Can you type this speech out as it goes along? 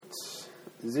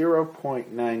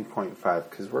0.9.5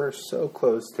 because we're so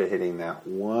close to hitting that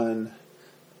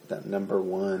number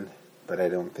one, but I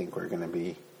don't think we're going to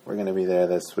be there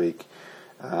this week.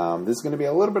 This is going to be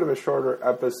a little bit of a shorter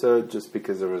episode just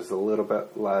because there was a little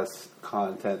bit less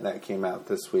content that came out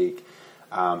this week,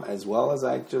 as well as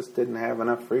I just didn't have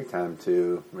enough free time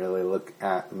to really look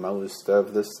at most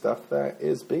of the stuff that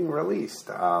is being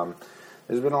released.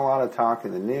 There's been a lot of talk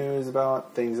in the news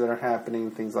about things that are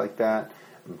happening, things like that,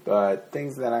 but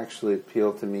things that actually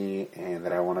appeal to me and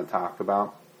that I want to talk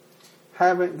about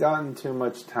haven't gotten too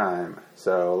much time.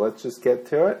 So let's just get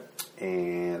to it,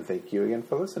 and thank you again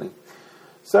for listening.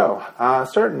 So,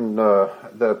 starting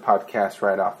the podcast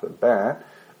right off the bat,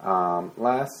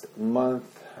 last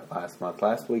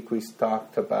week we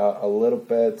talked about a little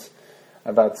bit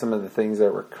about some of the things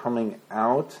that were coming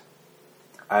out.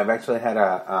 I've actually had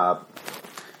a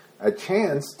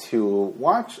chance to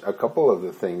watch a couple of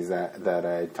the things that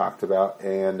I talked about,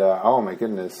 and oh my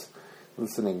goodness,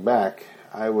 listening back,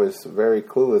 I was very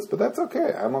clueless, but that's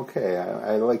okay. I'm okay.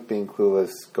 I like being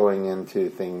clueless, going into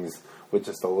things with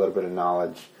just a little bit of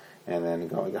knowledge, and then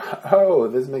going, oh,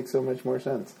 this makes so much more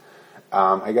sense.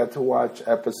 I got to watch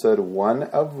episode 1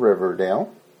 of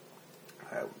Riverdale.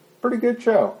 Pretty good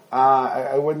show.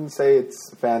 I wouldn't say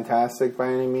it's fantastic by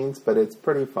any means, but it's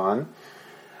pretty fun.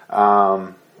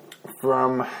 So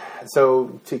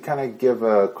to kind of give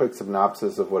a quick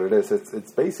synopsis of what it is,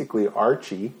 it's basically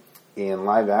Archie in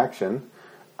live action.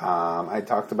 I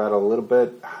talked about a little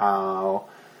bit how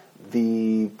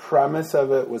the premise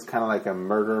of it was kind of like a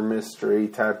murder mystery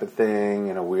type of thing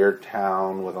in a weird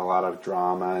town with a lot of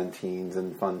drama and teens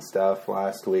and fun stuff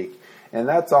last week. And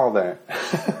that's all there.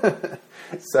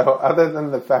 So other than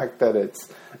the fact that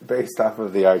it's based off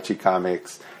of the Archie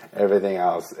comics, everything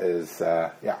else is,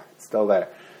 it's still there.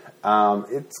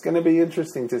 It's going to be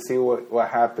interesting to see what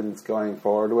happens going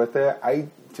forward with it. I,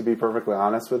 to be perfectly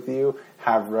honest with you,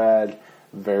 have read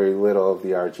very little of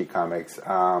the Archie comics.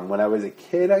 When I was a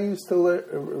kid, I used to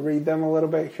read them a little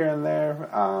bit here and there.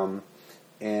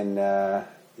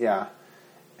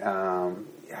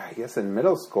 I guess in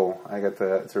middle school, I got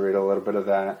to read a little bit of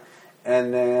that.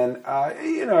 And then,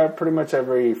 pretty much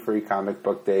every free comic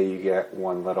book day, you get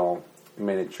one little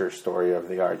miniature story of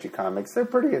the Archie comics. They're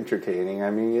pretty entertaining.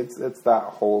 I mean, it's that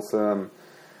wholesome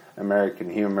American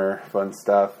humor, fun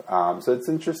stuff. So it's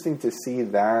interesting to see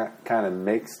that kind of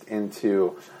mixed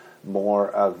into more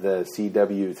of the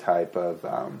CW type of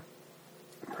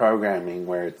programming,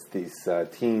 where it's these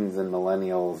teens and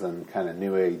millennials and kind of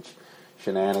new age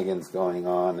shenanigans going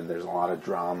on, and there's a lot of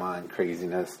drama and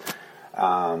craziness.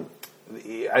 I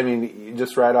mean,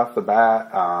 just right off the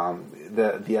bat,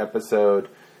 the episode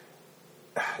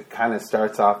kind of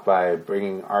starts off by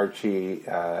bringing Archie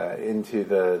into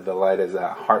the light as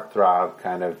a heartthrob,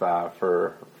 kind of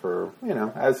for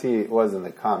as he was in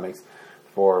the comics,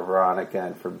 for Veronica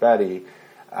and for Betty.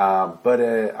 But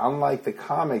unlike the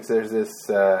comics, there's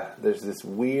this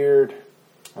weird.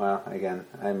 Well, again,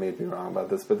 I may be wrong about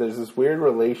this, but there's this weird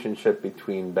relationship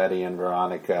between Betty and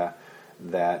Veronica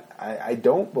that I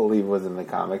don't believe was in the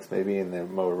comics. Maybe in the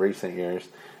more recent years.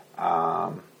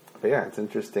 But yeah, it's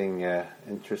interesting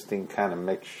kind of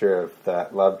mixture of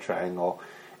that love triangle.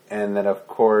 And then, of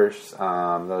course,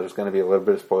 there's going to be a little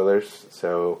bit of spoilers,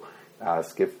 so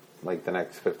skip like the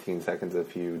next 15 seconds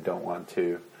if you don't want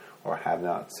to or have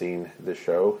not seen the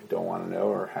show, don't want to know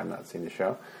or have not seen the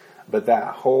show. But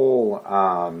that whole,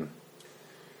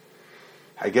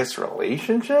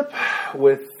 relationship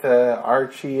with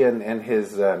Archie and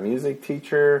his music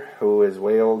teacher, who is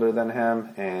way older than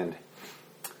him, and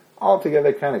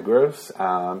altogether kind of gross.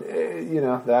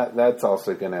 That's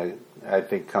also going to, I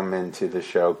think, come into the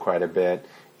show quite a bit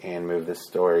and move the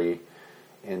story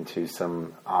into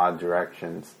some odd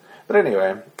directions. But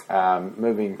anyway,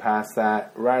 moving past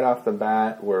that, right off the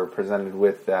bat, we're presented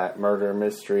with that murder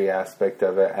mystery aspect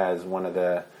of it, as one of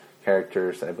the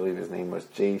characters, I believe his name was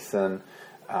Jason,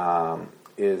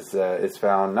 is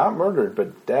found not murdered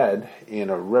but dead in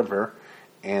a river.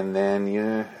 And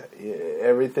then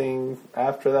everything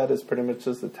after that is pretty much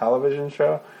just a television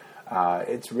show.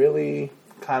 It's really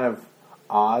kind of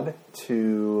odd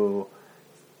to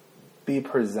be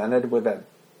presented with that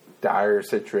dire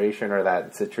situation or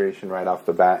that situation right off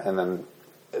the bat, and then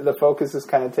the focus is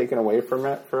kind of taken away from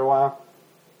it for a while.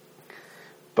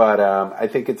 But I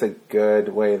think it's a good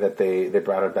way that they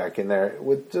brought it back in there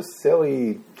with just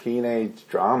silly teenage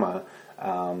drama.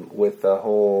 With the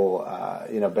whole,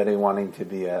 Betty wanting to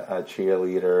be a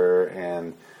cheerleader,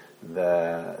 and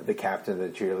the captain of the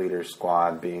cheerleader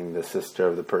squad being the sister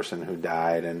of the person who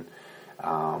died, and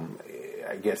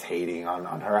I guess, hating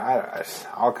on her.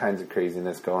 All kinds of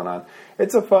craziness going on.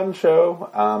 It's a fun show.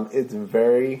 It's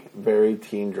very, very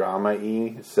teen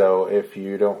drama-y. So if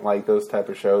you don't like those type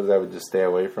of shows, I would just stay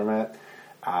away from it.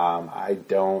 I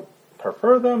don't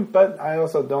prefer them, but I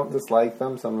also don't dislike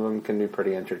them. Some of them can be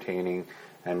pretty entertaining.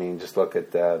 I mean, just look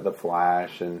at The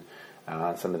Flash and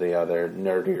some of the other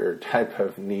nerdier type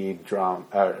of teen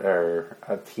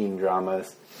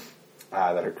dramas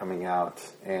that are coming out,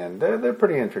 and they're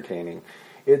pretty entertaining.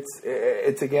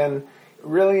 It's again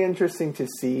really interesting to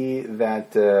see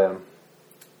that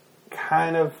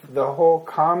kind of the whole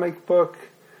comic book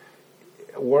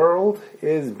world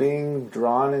is being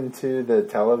drawn into the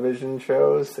television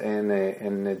shows, and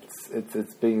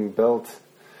it's being built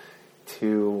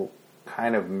to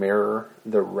kind of mirror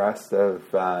the rest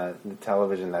of the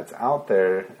television that's out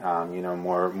there.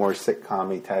 More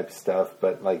sitcom-y type stuff,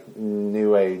 but like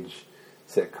new age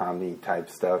sitcom-y type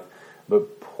stuff,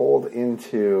 but pulled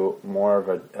into more of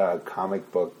a comic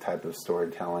book type of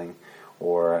storytelling,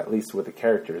 or at least with the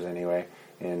characters anyway,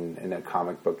 in a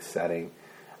comic book setting.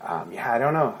 I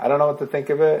don't know what to think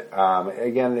of it.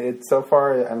 Again, so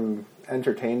far I'm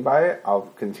entertained by it.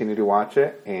 I'll continue to watch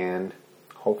it, and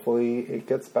hopefully it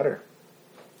gets better.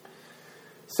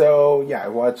 So, I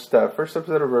watched the first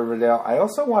episode of Riverdale. I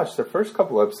also watched the first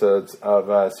couple episodes of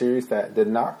a series that did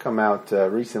not come out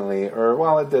recently,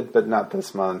 it did, but not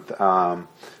this month. I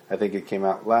think it came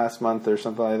out last month or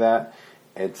something like that.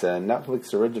 It's a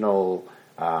Netflix original,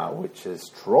 which is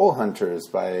Troll Hunters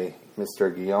by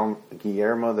Mr.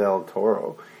 Guillermo del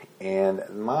Toro. And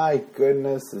my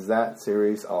goodness, is that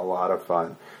series a lot of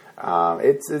fun.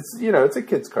 It's a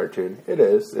kid's cartoon. It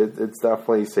is. It's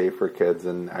definitely safe for kids,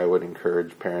 and I would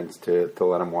encourage parents to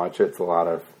let them watch it. It's a lot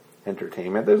of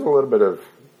entertainment. There's a little bit of,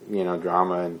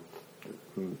 drama,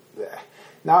 and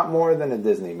not more than a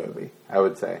Disney movie, I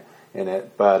would say, in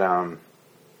it. But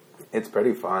it's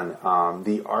pretty fun.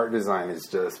 The art design is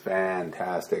just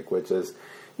fantastic, which is,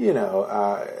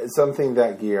 something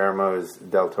that Guillermo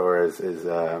del Toro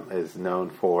is known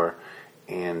for,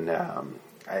 and I'm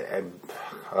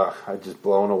just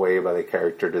blown away by the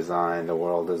character design, the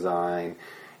world design,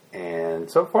 and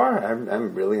so far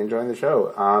I'm really enjoying the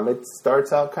show. It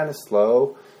starts out kind of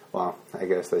slow. Well, I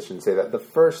guess I shouldn't say that. The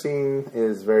first scene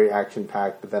is very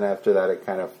action-packed, but then after that it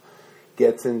kind of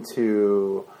gets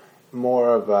into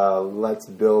more of a let's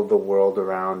build the world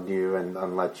around you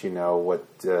and let you know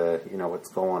what's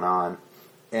going on,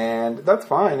 and that's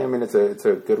fine. I mean, it's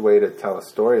a good way to tell a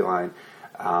storyline.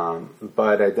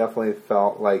 But I definitely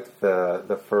felt like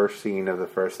the first scene of the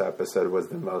first episode was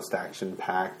the most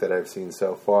action-packed that I've seen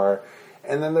so far.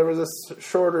 And then there was a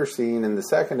shorter scene in the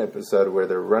second episode where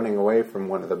they're running away from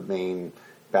one of the main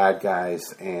bad guys.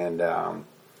 And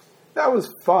that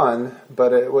was fun,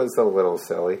 but it was a little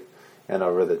silly and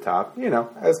over the top,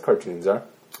 as cartoons are.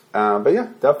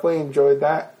 But definitely enjoyed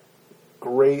that.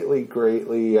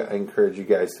 Greatly encourage you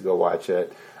guys to go watch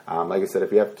it. Like I said,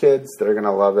 if you have kids, they're going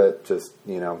to love it. Just,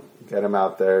 get them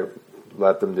out there,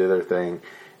 let them do their thing.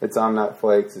 It's on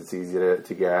Netflix. It's easy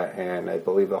to get, and I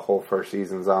believe the whole first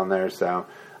season's on there. So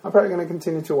I'm probably going to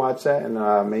continue to watch that,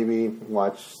 and maybe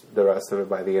watch the rest of it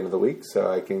by the end of the week,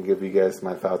 so I can give you guys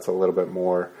my thoughts a little bit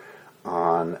more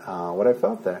on what I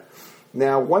felt there.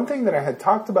 Now, one thing that I had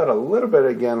talked about a little bit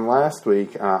again last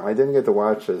week, I didn't get to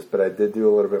watch this, but I did do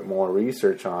a little bit more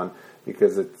research on,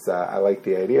 because I like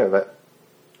the idea of it,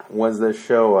 was this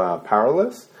show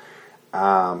Powerless.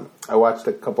 I watched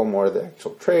a couple more of the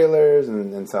actual trailers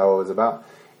and saw what it was about.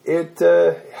 It,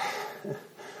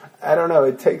 I don't know,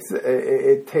 it takes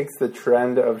the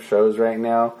trend of shows right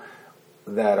now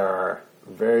that are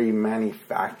very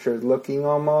manufactured looking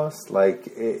almost. Like,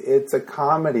 it's a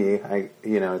comedy,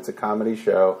 it's a comedy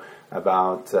show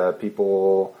about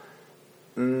people.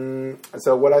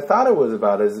 So what I thought it was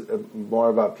about is more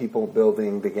about people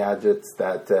building the gadgets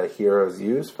that heroes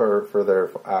use for their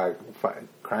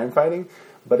crime fighting,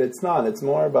 but it's not. It's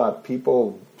more about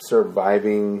people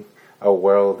surviving a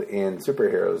world in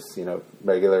superheroes,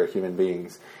 regular human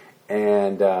beings.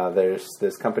 And there's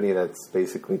this company that's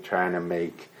basically trying to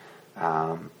make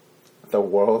the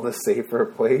world a safer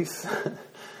place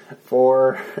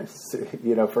for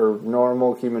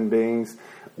normal human beings,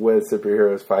 with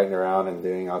superheroes fighting around and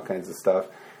doing all kinds of stuff.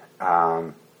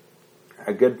 A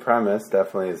good premise,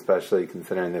 definitely, especially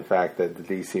considering the fact that the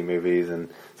DC movies and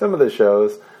some of the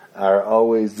shows are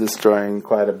always destroying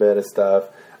quite a bit of stuff.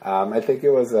 I think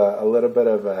it was a little bit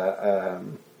of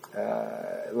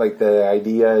like the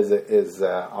idea is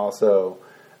also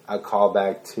a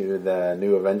callback to the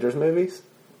new Avengers movies,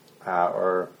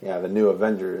 the new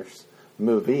Avengers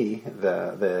movie,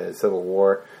 the Civil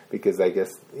War, because I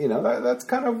guess, that's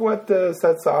kind of what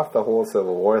sets off the whole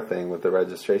Civil War thing with the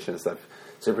registration stuff.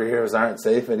 Superheroes aren't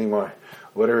safe anymore.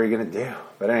 What are we going to do?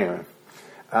 But anyway,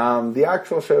 the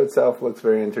actual show itself looks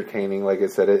very entertaining. Like I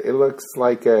said, it looks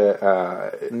like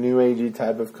a new agey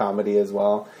type of comedy as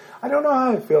well. I don't know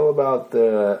how I feel about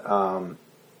the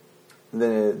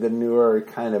newer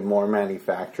kind of more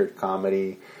manufactured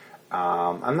comedy.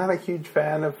 I'm not a huge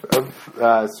fan of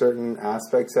certain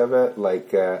aspects of it.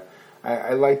 Like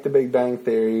I like The Big Bang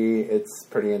Theory. It's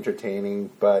pretty entertaining,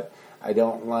 but I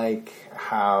don't like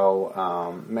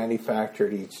how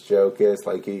manufactured each joke is.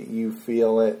 Like you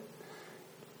feel it.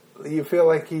 You feel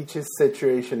like each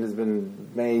situation has been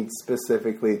made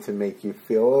specifically to make you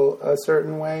feel a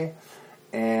certain way,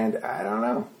 and I don't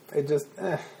know. It just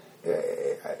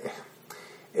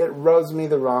it rubs me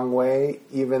the wrong way,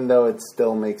 even though it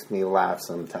still makes me laugh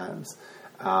sometimes.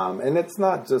 And it's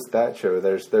not just that show.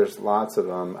 There's lots of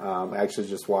them. I actually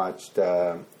just watched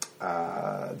The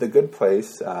Good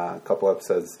Place, a couple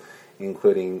episodes,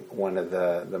 including one of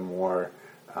the more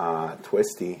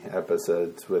twisty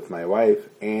episodes with my wife,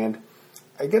 and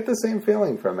I get the same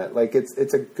feeling from it. Like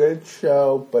it's a good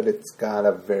show, but it's got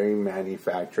a very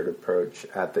manufactured approach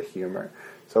at the humor.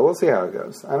 So we'll see how it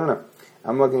goes. I don't know.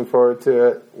 I'm looking forward to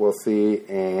it. We'll see.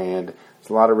 And there's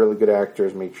a lot of really good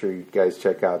actors. Make sure you guys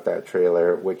check out that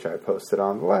trailer, which I posted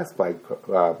on the last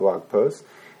blog post,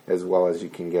 as well as you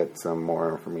can get some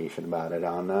more information about it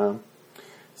on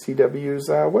CW's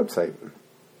website.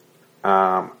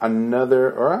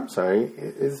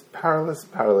 Is Powerless?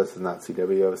 Powerless is not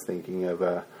CW. I was thinking of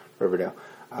Riverdale.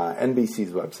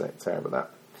 NBC's website. Sorry about that.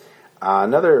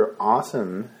 Another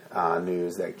awesome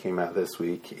news that came out this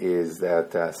week is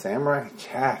that Samurai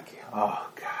Jack,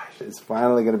 is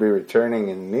finally going to be returning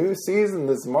in new season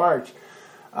this March.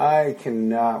 I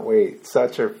cannot wait.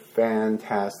 Such a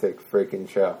fantastic freaking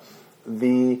show.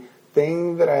 The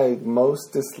thing that I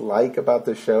most dislike about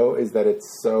the show is that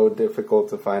it's so difficult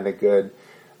to find a good,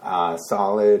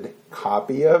 solid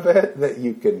copy of it that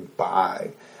you can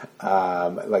buy.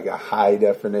 Like a high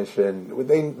definition.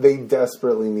 They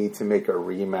desperately need to make a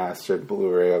remastered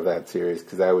Blu-ray of that series,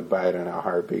 because I would buy it in a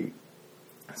heartbeat.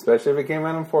 Especially if it came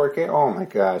out in 4K. Oh my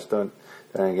gosh, don't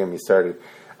get me started.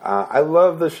 I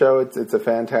love the show. It's a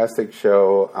fantastic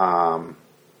show.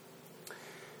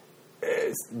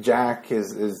 Jack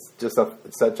is just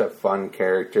such a fun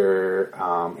character.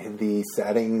 The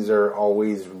settings are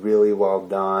always really well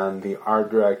done. The art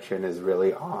direction is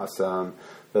really awesome.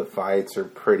 The fights are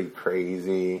pretty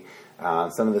crazy.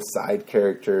 Some of the side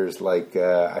characters, like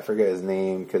I forget his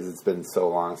name because it's been so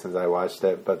long since I watched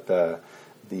it, but the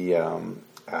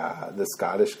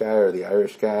Scottish guy or the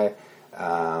Irish guy,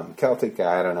 Celtic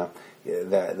guy, I don't know,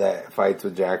 that fights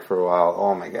with Jack for a while.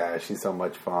 Oh my gosh, he's so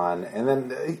much fun. And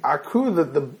then Aku,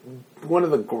 the one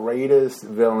of the greatest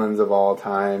villains of all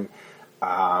time,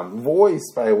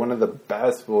 voiced by one of the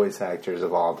best voice actors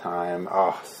of all time.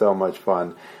 Oh, so much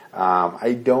fun.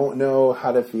 I don't know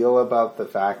how to feel about the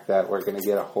fact that we're going to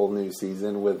get a whole new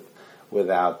season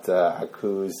without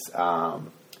Aku's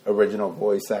original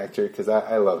voice actor, because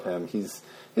I love him. He's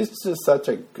just such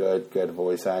a good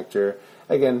voice actor.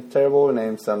 Again, terrible with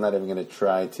names, so I'm not even going to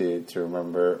try to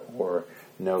remember or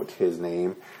note his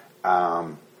name.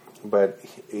 But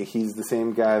he's the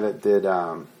same guy that did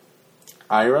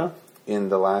Ira in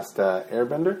The Last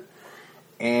Airbender.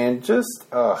 And just,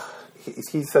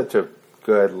 he's such a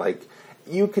good, like,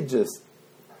 you could just,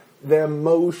 the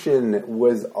emotion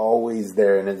was always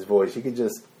there in his voice. You could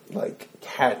just, like,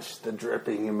 catch the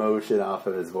dripping emotion off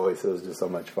of his voice. It was just so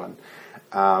much fun.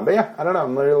 But yeah, I don't know.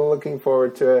 I'm really looking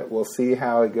forward to it. We'll see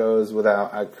how it goes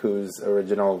without Aku's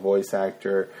original voice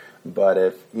actor. But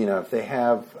if they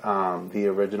have the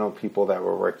original people that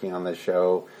were working on the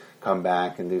show come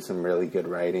back and do some really good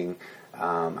writing,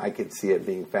 I could see it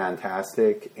being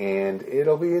fantastic. And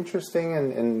it'll be interesting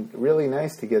and really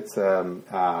nice to get some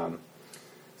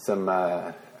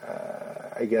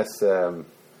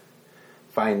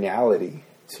finality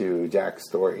to Jack's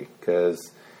story,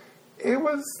 because it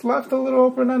was left a little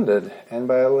open-ended, and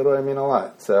by a little I mean a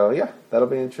lot. So yeah, that'll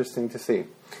be interesting to see.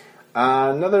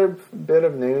 Another bit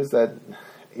of news that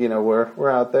we're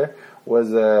out there was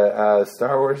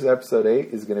Star Wars Episode 8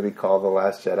 is going to be called The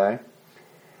Last Jedi.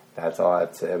 That's all I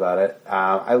have to say about it.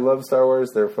 I love Star Wars.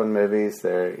 They're fun movies.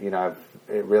 I've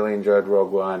really enjoyed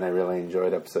Rogue One. I really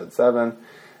enjoyed Episode 7.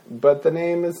 But the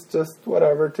name is just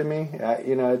whatever to me.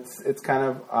 It's kind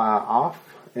of off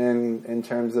in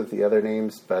terms of the other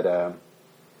names, but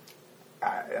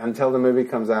until the movie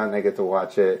comes out and I get to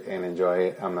watch it and enjoy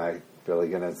it, I'm not really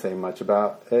going to say much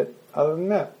about it other than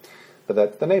that. But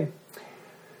that's the name.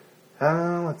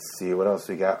 Let's see, what else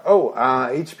we got? Oh,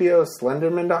 HBO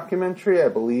Slenderman documentary, I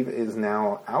believe, is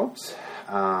now out.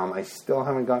 I still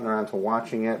haven't gotten around to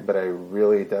watching it, but I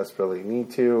really desperately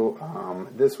need to.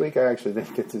 This week I actually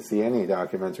didn't get to see any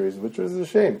documentaries, which was a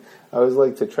shame. I always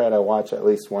like to try to watch at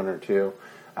least one or two,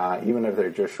 even if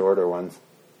they're just shorter ones,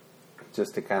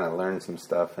 just to kind of learn some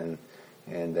stuff and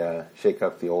shake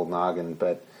up the old noggin.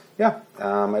 But yeah,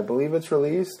 I believe it's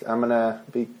released. I'm going to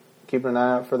be keeping an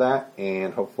eye out for that,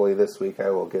 and hopefully this week I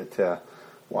will get to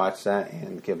watch that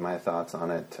and give my thoughts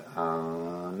on it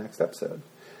next episode.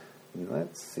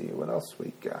 Let's see what else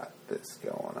we got this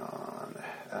going on.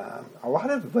 A lot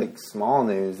of small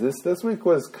news. This week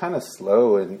was kind of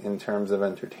slow in terms of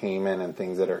entertainment and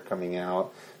things that are coming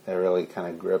out that really kind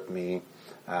of gripped me.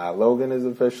 Logan is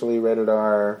officially rated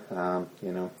R.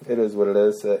 It is what it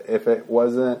is. If it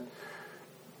wasn't,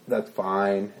 that's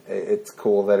fine. It's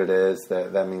cool that it is.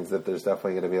 That means that there's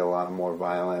definitely going to be a lot more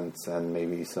violence and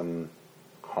maybe some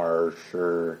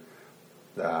harsher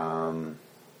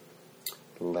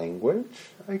language,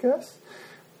 I guess.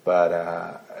 But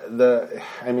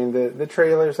the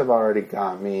trailers have already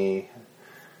got me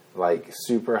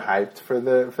super hyped for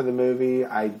the movie.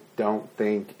 I don't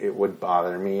think it would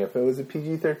bother me if it was a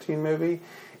PG-13 movie,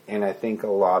 and I think a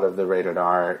lot of the rated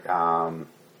R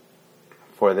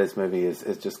for this movie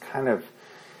is just kind of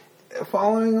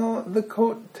following the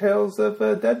coattails of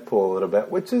Deadpool a little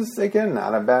bit, which is, again,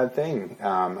 not a bad thing.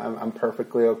 I'm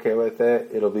perfectly okay with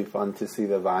it. It'll be fun to see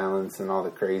the violence and all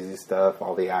the crazy stuff,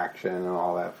 all the action and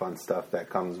all that fun stuff that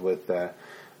comes with an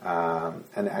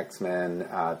X-Men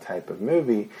type of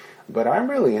movie. But I'm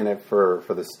really in it for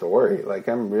the story.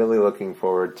 I'm really looking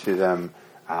forward to them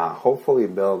hopefully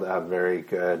build a very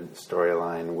good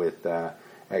storyline with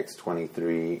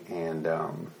X-23 and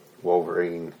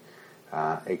Wolverine,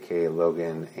 a.k.a.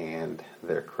 Logan, and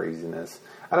their craziness.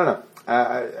 I don't know.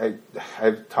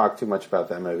 I've talked too much about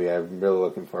that movie. I'm really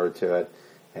looking forward to it,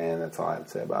 and that's all I have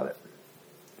to say about it.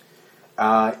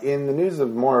 In the news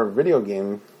of more video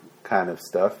game kind of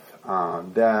stuff,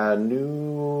 there's a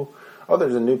new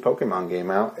Pokemon game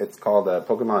out. It's called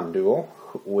Pokemon Duel,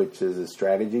 which is a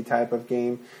strategy type of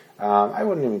game. I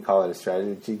wouldn't even call it a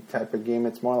strategy type of game.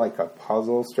 It's more like a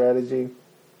puzzle strategy.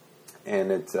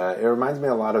 And it reminds me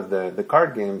a lot of the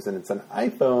card games, and it's an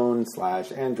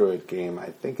iPhone/Android game. I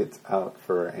think it's out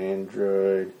for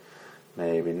Android,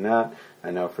 maybe not. I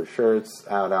know for sure it's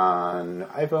out on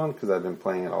iPhone because I've been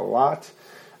playing it a lot.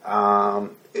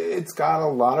 It's got a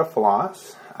lot of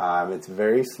flaws. It's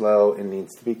very slow. It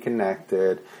needs to be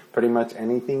connected. Pretty much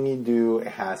anything you do, it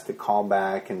has to call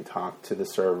back and talk to the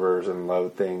servers and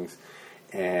load things.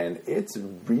 And it's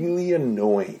really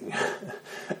annoying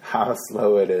how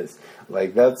slow it is.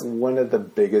 That's one of the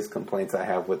biggest complaints I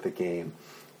have with the game.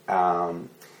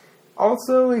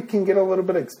 Also, it can get a little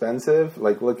bit expensive.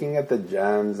 Looking at the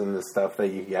gems and the stuff that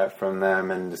you get from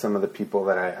them and some of the people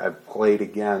that I've played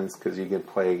against, because you can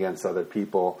play against other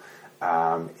people,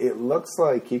 it looks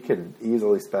like you could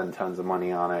easily spend tons of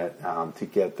money on it to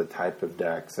get the type of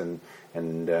decks and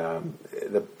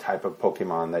the type of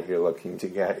Pokemon that you're looking to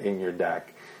get in your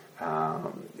deck.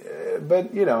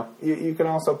 But, you can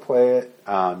also play it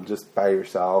just by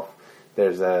yourself.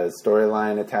 There's a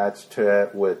storyline attached to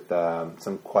it with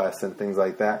some quests and things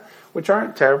like that, which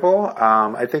aren't terrible.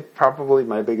 I think probably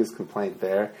my biggest complaint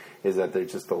there is that they're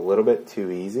just a little bit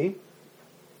too easy.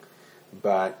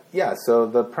 But, yeah, so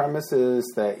the premise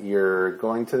is that you're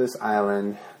going to this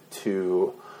island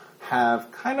to have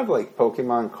kind of like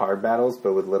Pokemon card battles,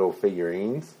 but with little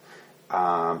figurines.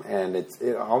 And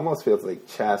it almost feels like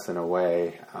chess in a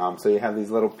way. So you have these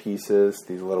little pieces,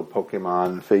 these little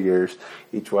Pokemon figures.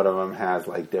 Each one of them has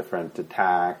different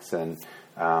attacks, and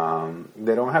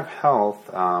they don't have health.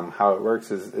 How it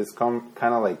works is kind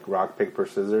of like rock, paper,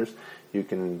 scissors. You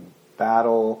can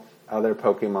battle other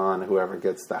Pokemon. Whoever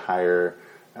gets the higher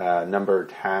number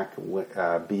attack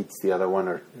beats the other one,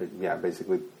 or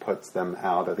basically puts them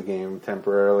out of the game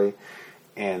temporarily.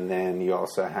 And then you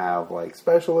also have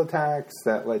special attacks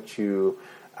that let you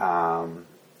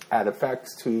add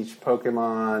effects to each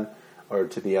Pokemon, or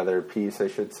to the other piece, I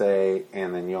should say.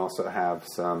 And then you also have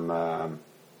some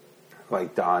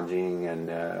dodging and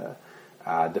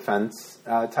defense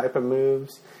type of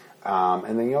moves.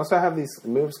 And then you also have these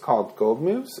moves called gold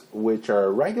moves, which are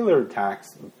regular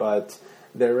attacks, but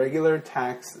they're regular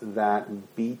attacks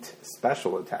that beat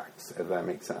special attacks, if that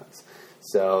makes sense.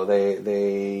 So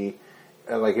they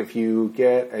if you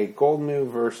get a gold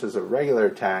move versus a regular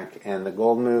attack, and the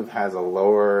gold move has a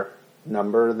lower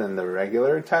number than the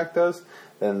regular attack does,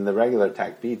 then the regular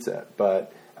attack beats it.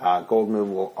 But gold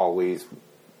move will always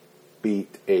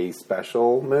beat a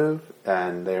special move,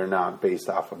 and they're not based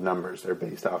off of numbers. They're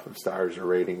based off of stars or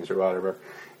ratings or whatever.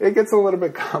 It gets a little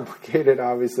bit complicated,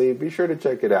 obviously. Be sure to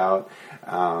check it out.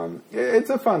 It's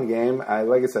a fun game.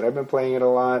 Like I said, I've been playing it a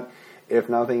lot. If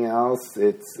nothing else,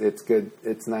 it's good.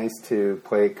 It's nice to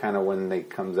play it kind of when it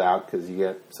comes out because you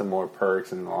get some more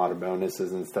perks and a lot of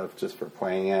bonuses and stuff just for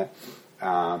playing it.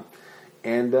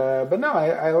 But no,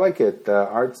 I like it. The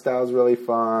art style is really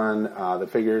fun. The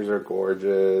figures are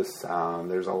gorgeous.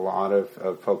 There's a lot of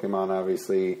Pokemon,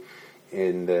 obviously,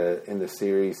 in the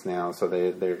series now. So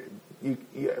you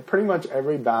pretty much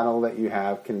every battle that you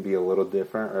have can be a little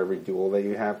different, or every duel that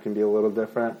you have can be a little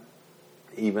different.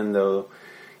 Even though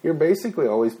you're basically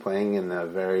always playing in a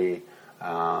very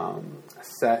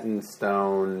set in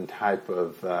stone type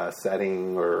of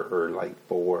setting or like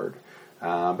board.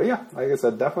 But yeah, like I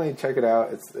said, definitely check it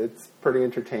out. It's pretty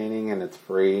entertaining and it's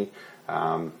free.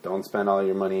 Don't spend all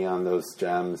your money on those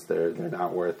gems. They're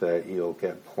not worth it. You'll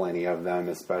get plenty of them,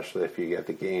 especially if you get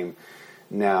the game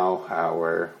now,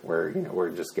 where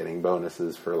we're just getting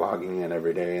bonuses for logging in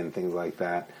every day and things like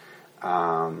that.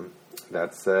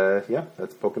 That's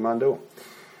Pokemon Duel.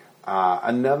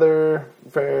 Another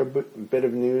fair bit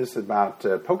of news about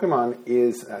Pokemon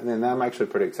is, and I'm actually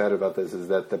pretty excited about this, is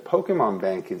that the Pokemon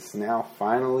Bank is now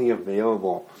finally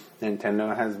available.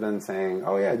 Nintendo has been saying,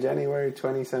 oh yeah, January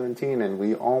 2017, and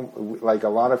we all, like a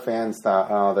lot of fans thought,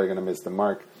 oh, they're going to miss the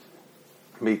mark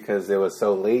because it was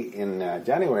so late in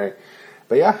January.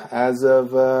 But yeah, as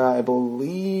of, I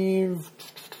believe,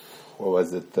 what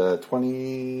was it, the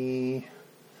 28th?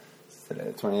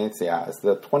 Yeah, it's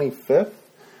the 25th.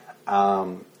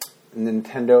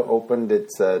 Nintendo opened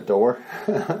its door,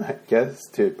 I guess,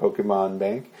 to Pokemon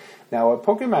Bank. Now, what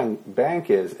Pokemon Bank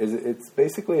is it's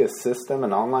basically a system,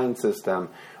 an online system,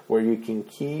 where you can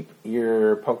keep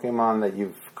your Pokemon that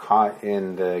you've caught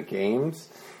in the games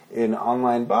in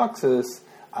online boxes,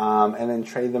 and then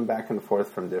trade them back and forth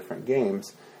from different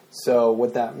games. So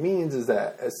what that means is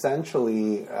that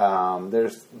essentially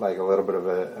there's like a little bit of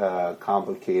a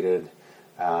complicated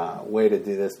way to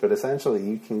do this, but essentially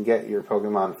you can get your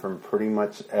Pokemon from pretty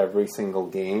much every single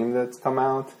game that's come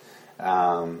out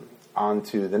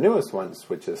onto the newest ones,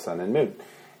 which is Sun and Moon.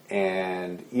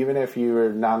 And even if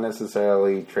you're not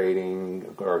necessarily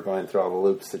trading or going through all the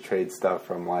loops to trade stuff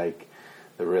from like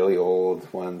the really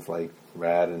old ones like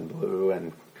red and blue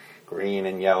and green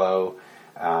and yellow,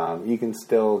 you can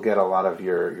still get a lot of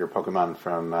your Pokemon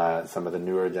from some of the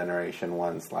newer generation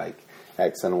ones like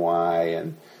X and Y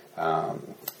and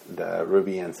the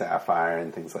Ruby and Sapphire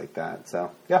and things like that.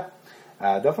 So yeah,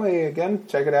 definitely, again,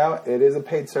 check it out. It is a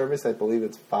paid service. I believe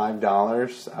it's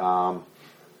 $5.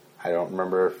 I don't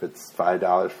remember if it's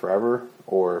 $5 forever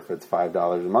or if it's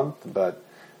 $5 a month, but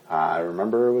I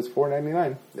remember it was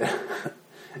 $4.99.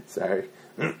 Sorry.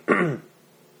 But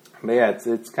yeah,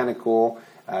 it's kind of cool.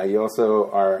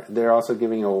 They're also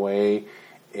giving away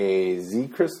a Z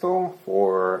Crystal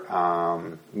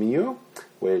for Mew,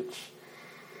 which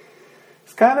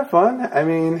is kind of fun. I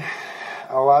mean,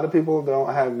 a lot of people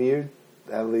don't have Mew,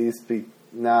 at least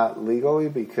not legally,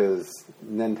 because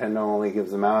Nintendo only gives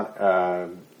them out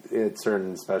at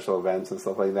certain special events and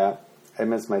stuff like that. I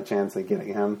missed my chance at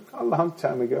getting him a long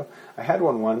time ago. I had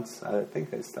one once. I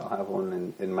think I still have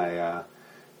one in my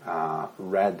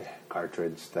red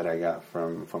cartridge that I got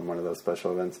from one of those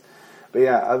special events. But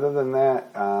yeah, other than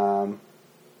that,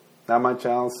 not much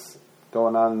else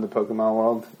going on in the Pokemon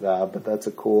world, but that's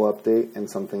a cool update and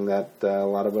something that a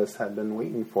lot of us have been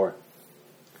waiting for.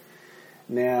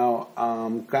 Now,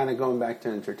 kind of going back to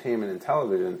entertainment and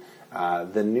television,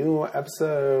 the new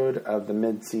episode of the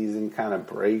mid-season kind of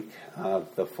break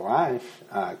of The Flash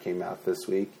came out this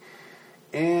week,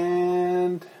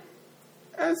 and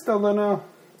I still don't know.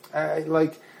 I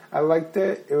liked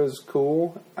it. It was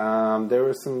cool. There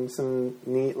were some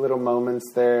neat little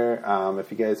moments there. If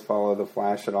you guys follow The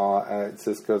Flash at all,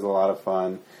 Cisco's a lot of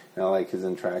fun. And I like his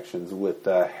interactions with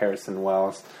Harrison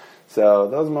Wells. So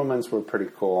those moments were pretty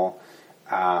cool.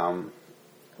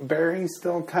 Barry's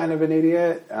still kind of an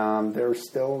idiot. They're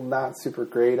still not super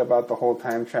great about the whole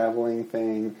time traveling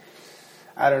thing.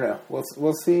 I don't know.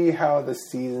 We'll see how the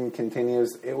season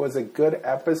continues. It was a good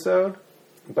episode,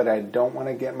 but I don't want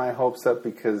to get my hopes up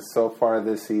because so far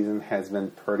this season has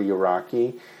been pretty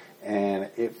rocky, and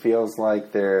it feels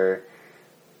like they're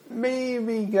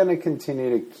maybe going to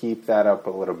continue to keep that up a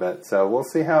little bit. So we'll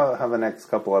see how the next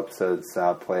couple episodes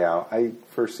play out. I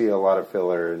foresee a lot of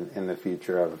filler in the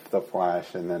future of The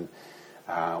Flash, and then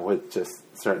with just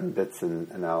certain bits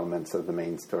and elements of the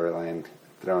main storyline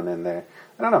thrown in there.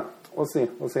 I don't know. We'll see.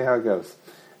 We'll see how it goes.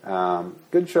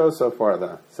 Good show so far,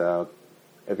 though. So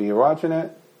if you're watching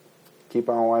it, keep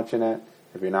on watching it.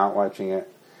 If you're not watching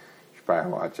it, you should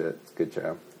probably watch it. It's a good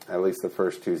show. At least the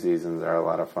first 2 seasons are a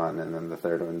lot of fun, and then the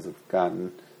third ones have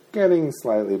getting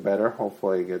slightly better.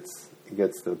 Hopefully it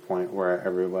gets to the point where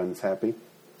everyone's happy.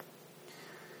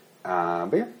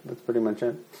 But yeah, that's pretty much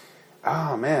it.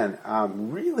 Oh man,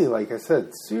 really, like I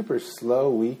said, super slow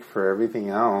week for everything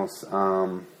else.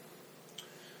 Trying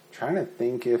to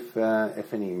think if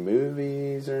any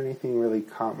movies or anything really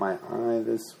caught my eye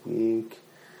this week.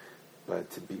 But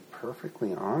to be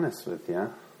perfectly honest with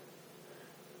you,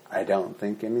 I don't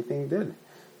think anything did.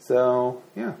 So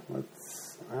yeah,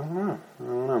 I don't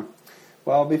know.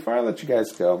 Well, before I let you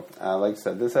guys go, like I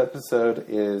said, this episode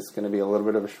is going to be a little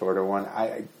bit of a shorter one.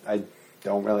 I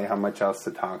don't really have much else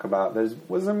to talk about.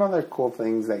 Was some other cool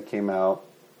things that came out,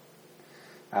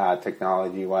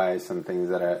 technology-wise, some things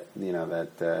that are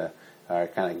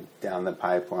kind of down the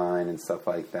pipeline and stuff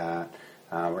like that.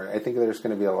 I think there's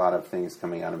going to be a lot of things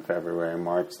coming out in February and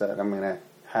March that I'm going to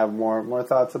have more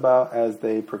thoughts about as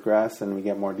they progress and we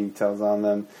get more details on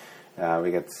them.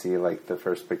 We get to see like the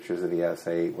first pictures of the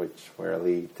S8, which were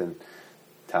leaked and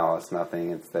tell us nothing.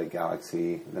 It's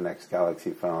the next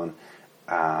Galaxy phone.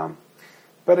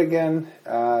 But again,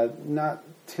 not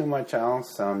too much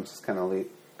else. So I'm just gonna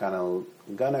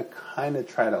kind of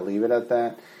try to leave it at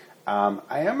that.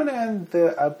 I am going to end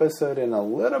the episode in a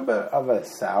little bit of a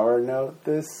sour note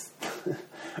this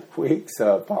week,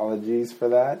 so apologies for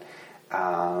that.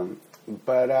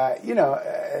 But I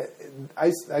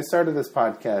started this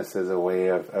podcast as a way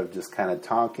of just kind of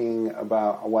talking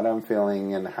about what I'm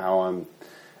feeling and how I'm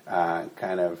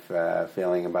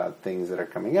feeling about things that are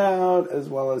coming out, as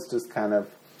well as just kind of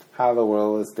how the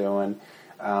world is doing.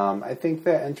 I think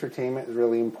that entertainment is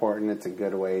really important. It's a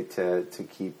good way to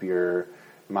keep your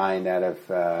mind out of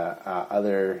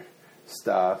other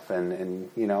stuff,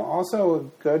 and also a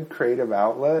good creative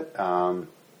outlet.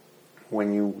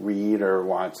 When you read or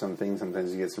watch something,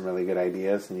 sometimes you get some really good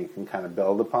ideas, and you can kind of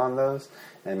build upon those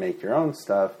and make your own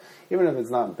stuff, even if it's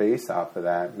not based off of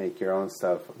that. Make your own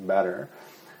stuff better.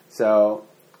 So,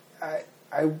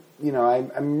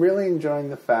 I'm really enjoying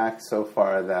the fact so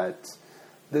far that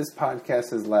this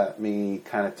podcast has let me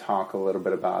kind of talk a little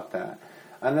bit about that.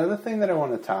 Another thing that I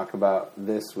want to talk about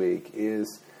this week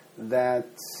is that,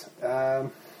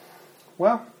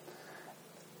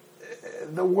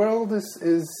 the world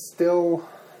is still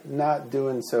not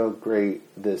doing so great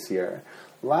this year.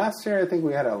 Last year, I think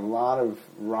we had a lot of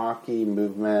rocky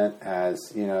movement as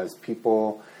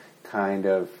people kind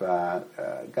of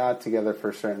got together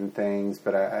for certain things,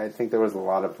 but I think there was a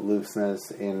lot of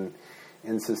looseness in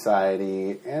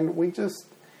society, and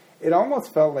it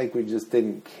almost felt like we just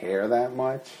didn't care that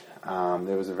much.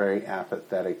 There was a very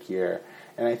apathetic year.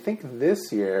 And I think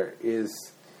this year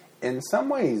is, in some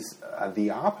ways,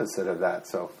 the opposite of that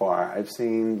so far. I've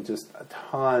seen just a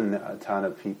ton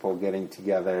of people getting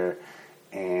together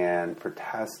and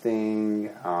protesting,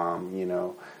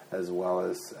 as well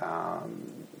as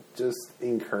just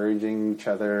encouraging each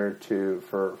other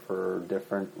for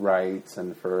different rights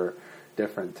and for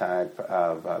different type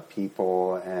of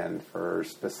people and for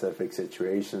specific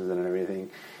situations and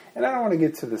everything. And I don't want to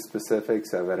get to the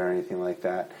specifics of it or anything like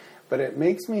that, but it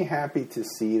makes me happy to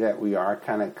see that we are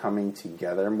kind of coming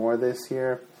together more this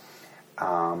year.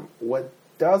 What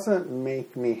doesn't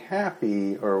make me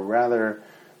happy, or rather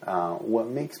what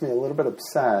makes me a little bit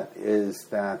upset, is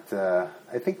that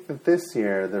I think that this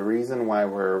year the reason why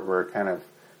we're kind of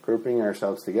grouping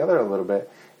ourselves together a little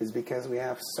bit is because we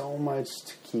have so much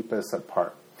to keep us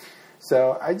apart.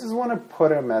 So I just want to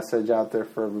put a message out there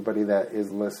for everybody that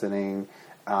is listening.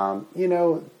 Don't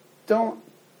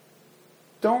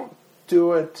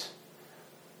do it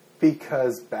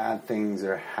because bad things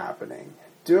are happening.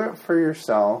 Do it for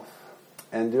yourself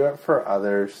and do it for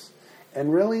others.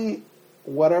 And really,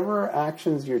 whatever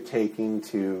actions you're taking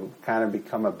to kind of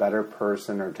become a better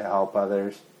person or to help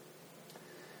others,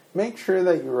 make sure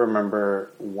that you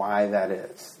remember why that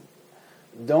is.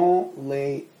 Don't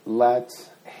let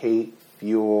hate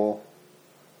fuel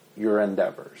your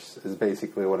endeavors, is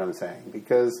basically what I'm saying.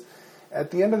 Because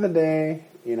at the end of the day,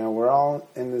 we're all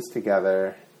in this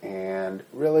together, and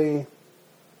really,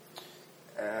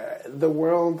 the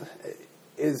world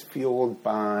is fueled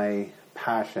by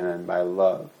passion and by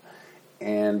love.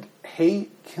 And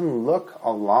hate can look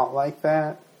a lot like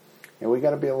that, and we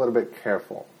got to be a little bit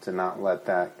careful to not let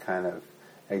that kind of,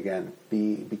 again,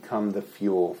 become the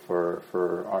fuel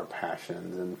for our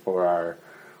passions and for our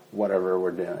whatever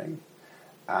we're doing.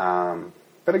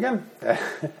 But again,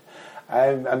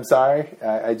 I'm sorry.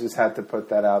 I just had to put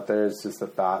that out there. It's just a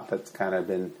thought that's kind of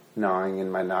been gnawing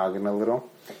in my noggin a little.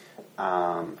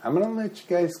 I'm going to let you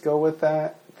guys go with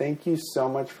that. Thank you so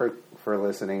much for for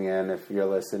listening in if you're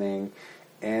listening.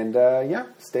 And,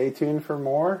 stay tuned for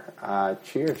more.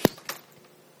 Cheers.